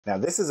Now,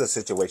 this is a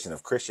situation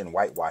of Christian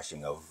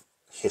whitewashing of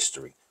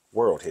history,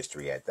 world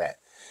history at that.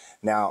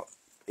 Now,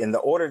 in the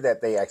order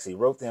that they actually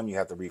wrote them, you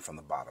have to read from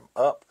the bottom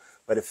up.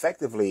 But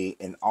effectively,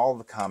 in all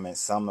the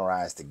comments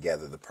summarized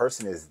together, the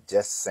person is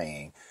just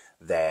saying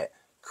that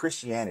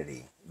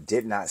Christianity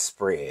did not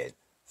spread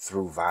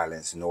through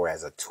violence nor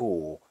as a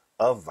tool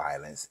of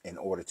violence in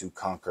order to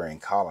conquer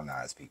and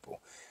colonize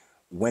people,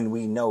 when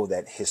we know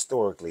that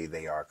historically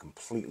they are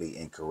completely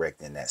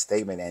incorrect in that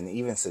statement, and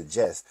even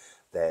suggest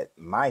that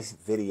my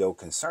video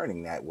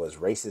concerning that was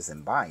racist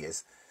and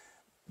biased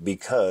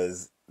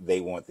because they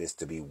want this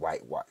to be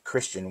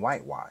Christian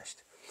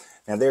whitewashed.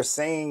 Now they're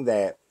saying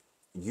that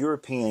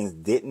Europeans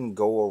didn't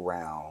go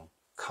around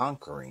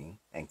conquering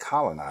and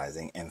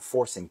colonizing and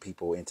forcing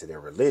people into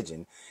their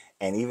religion,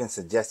 and even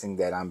suggesting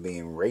that I'm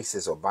being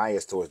racist or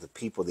biased towards the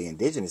people, the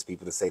indigenous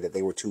people, to say that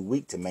they were too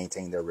weak to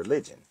maintain their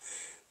religion.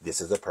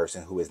 This is a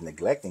person who is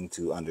neglecting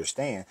to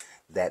understand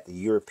that the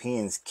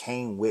Europeans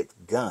came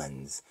with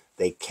guns.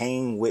 They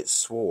came with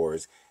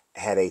swords,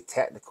 had a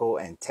technical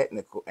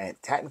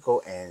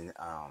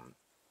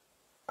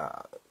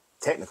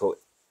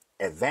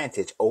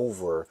advantage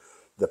over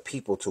the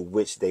people to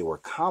which they were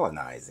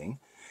colonizing,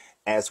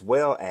 as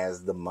well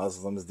as the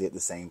Muslims did the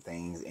same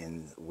things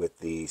with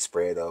the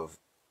spread of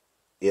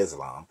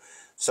Islam.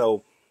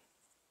 So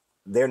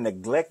they're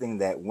neglecting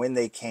that when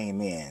they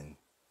came in,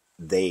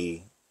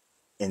 they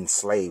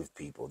enslaved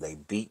people, they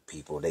beat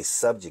people, they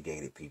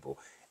subjugated people,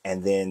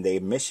 and then the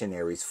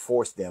missionaries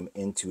forced them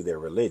into their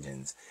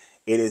religions.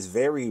 It is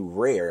very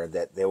rare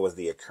that there was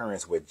the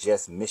occurrence where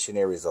just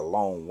missionaries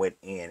alone went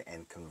in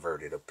and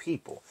converted a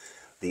people.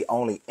 The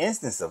only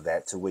instance of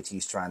that to which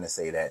he's trying to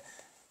say that,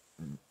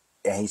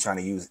 and he's trying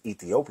to use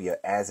Ethiopia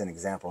as an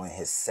example in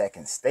his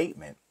second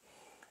statement,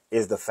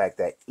 is the fact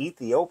that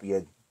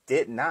Ethiopia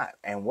did not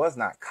and was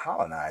not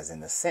colonized in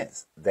the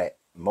sense that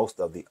most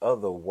of the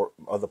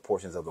other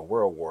portions of the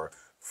world were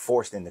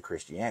forced into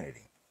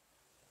Christianity.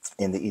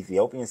 In the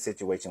Ethiopian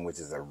situation, which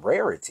is a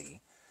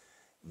rarity,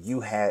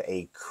 you had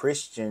a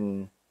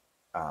Christian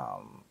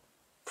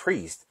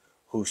priest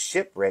who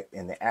shipwrecked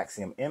in the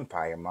Axiom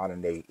Empire,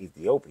 modern day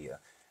Ethiopia,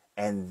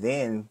 and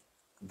then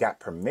got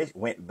permission,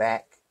 went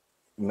back,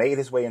 made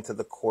his way into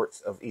the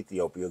courts of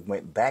Ethiopia,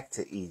 went back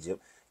to Egypt,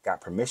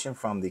 got permission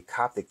from the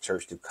Coptic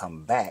Church to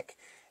come back,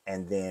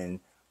 and then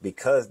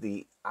because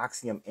the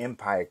Axiom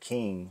Empire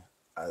king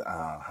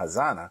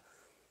Hazana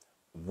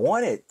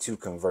wanted to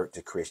convert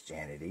to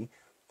Christianity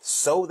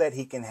so that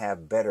he can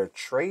have better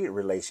trade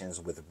relations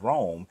with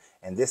Rome,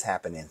 and this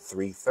happened in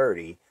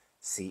 330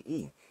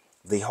 CE.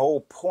 The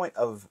whole point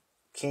of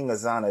King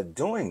Hazana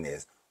doing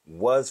this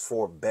was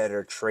for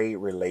better trade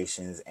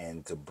relations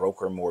and to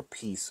broker more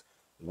peace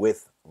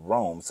with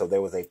Rome. So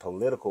there was a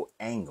political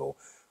angle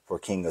for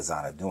King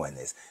Hazana doing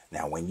this.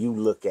 Now, when you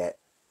look at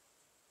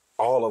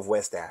all of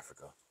West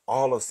Africa,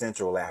 all of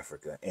Central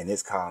Africa and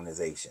its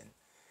colonization,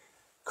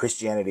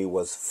 Christianity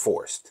was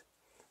forced.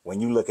 When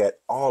you look at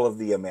all of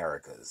the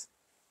Americas,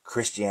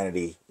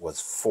 Christianity was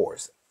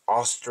forced.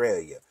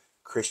 Australia,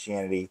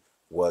 Christianity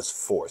was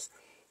forced.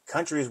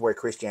 Countries where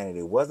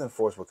Christianity wasn't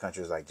forced were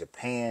countries like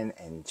Japan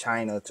and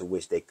China, to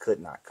which they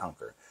could not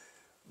conquer.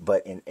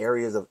 But in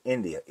areas of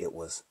India, it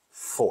was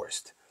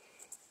forced.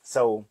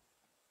 So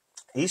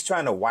he's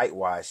trying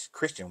to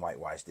Christian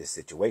whitewash this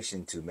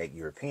situation to make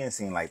Europeans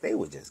seem like they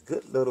were just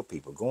good little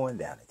people going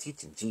down and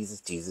teaching Jesus,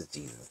 Jesus,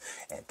 Jesus.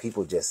 And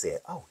people just said,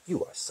 oh,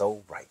 you are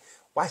so right.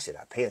 Why should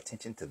I pay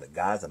attention to the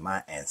gods of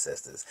my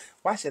ancestors?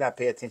 Why should I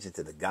pay attention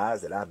to the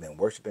gods that I've been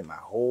worshiping my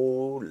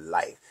whole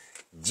life?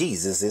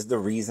 Jesus is the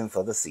reason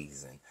for the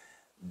season.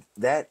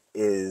 That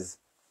is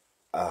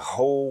a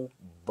whole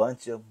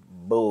bunch of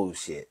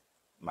bullshit,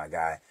 my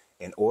guy,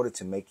 in order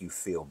to make you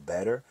feel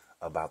better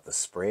about the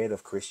spread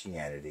of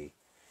Christianity.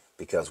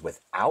 Because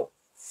without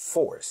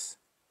force,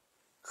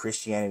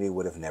 Christianity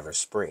would have never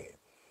spread.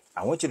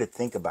 I want you to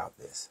think about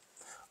this.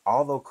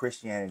 Although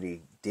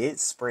Christianity did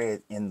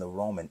spread in the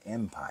Roman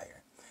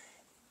Empire,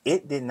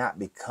 it did not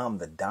become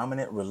the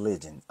dominant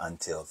religion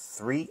until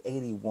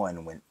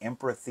 381, when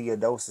Emperor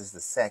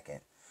Theodosius II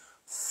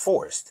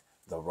forced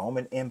the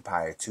Roman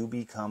Empire to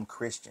become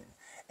Christian.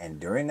 And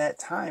during that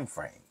time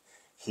frame,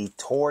 he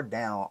tore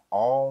down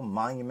all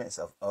monuments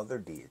of other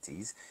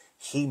deities.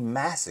 He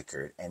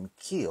massacred and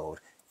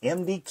killed,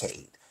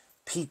 MDK'd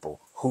people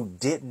who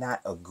did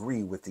not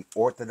agree with the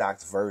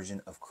Orthodox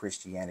version of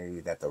Christianity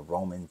that the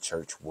Roman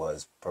Church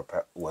was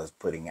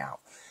putting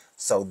out.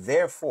 So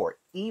therefore,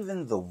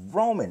 even the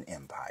Roman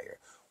Empire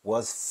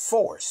was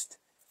forced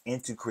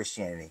into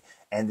Christianity.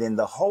 And then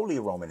the Holy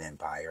Roman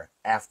Empire,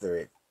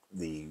 after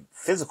the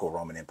physical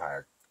Roman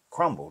Empire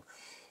crumbled,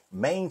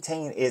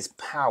 maintained its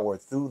power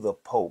through the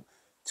Pope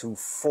to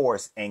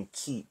force and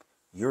keep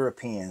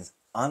Europeans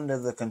under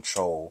the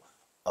control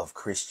of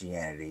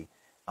Christianity,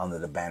 under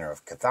the banner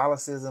of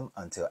Catholicism,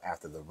 until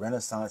after the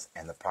Renaissance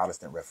and the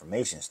Protestant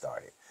Reformation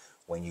started.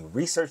 When you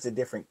research the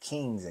different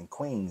kings and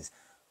queens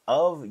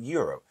of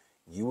Europe,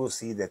 you will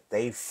see that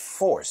they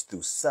forced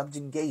through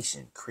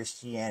subjugation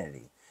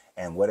Christianity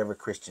and whatever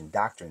Christian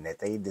doctrine that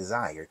they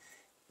desired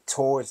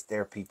towards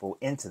their people,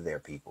 into their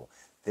people.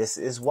 This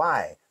is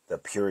why the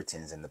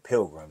Puritans and the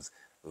Pilgrims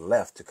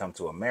left to come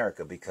to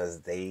America,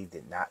 because they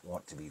did not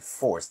want to be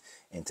forced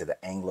into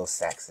the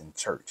Anglo-Saxon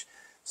church.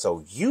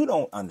 So you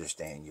don't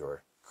understand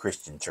your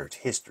Christian church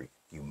history.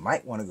 You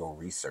might want to go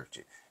research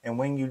it. And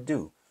when you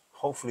do,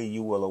 hopefully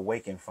you will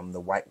awaken from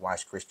the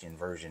whitewashed Christian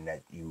version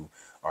that you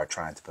are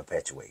trying to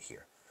perpetuate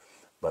here.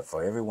 But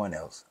for everyone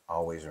else,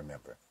 always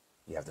remember,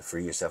 you have to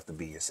free yourself to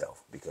be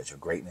yourself, because your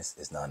greatness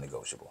is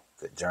non-negotiable.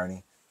 Good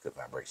journey, good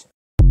vibration.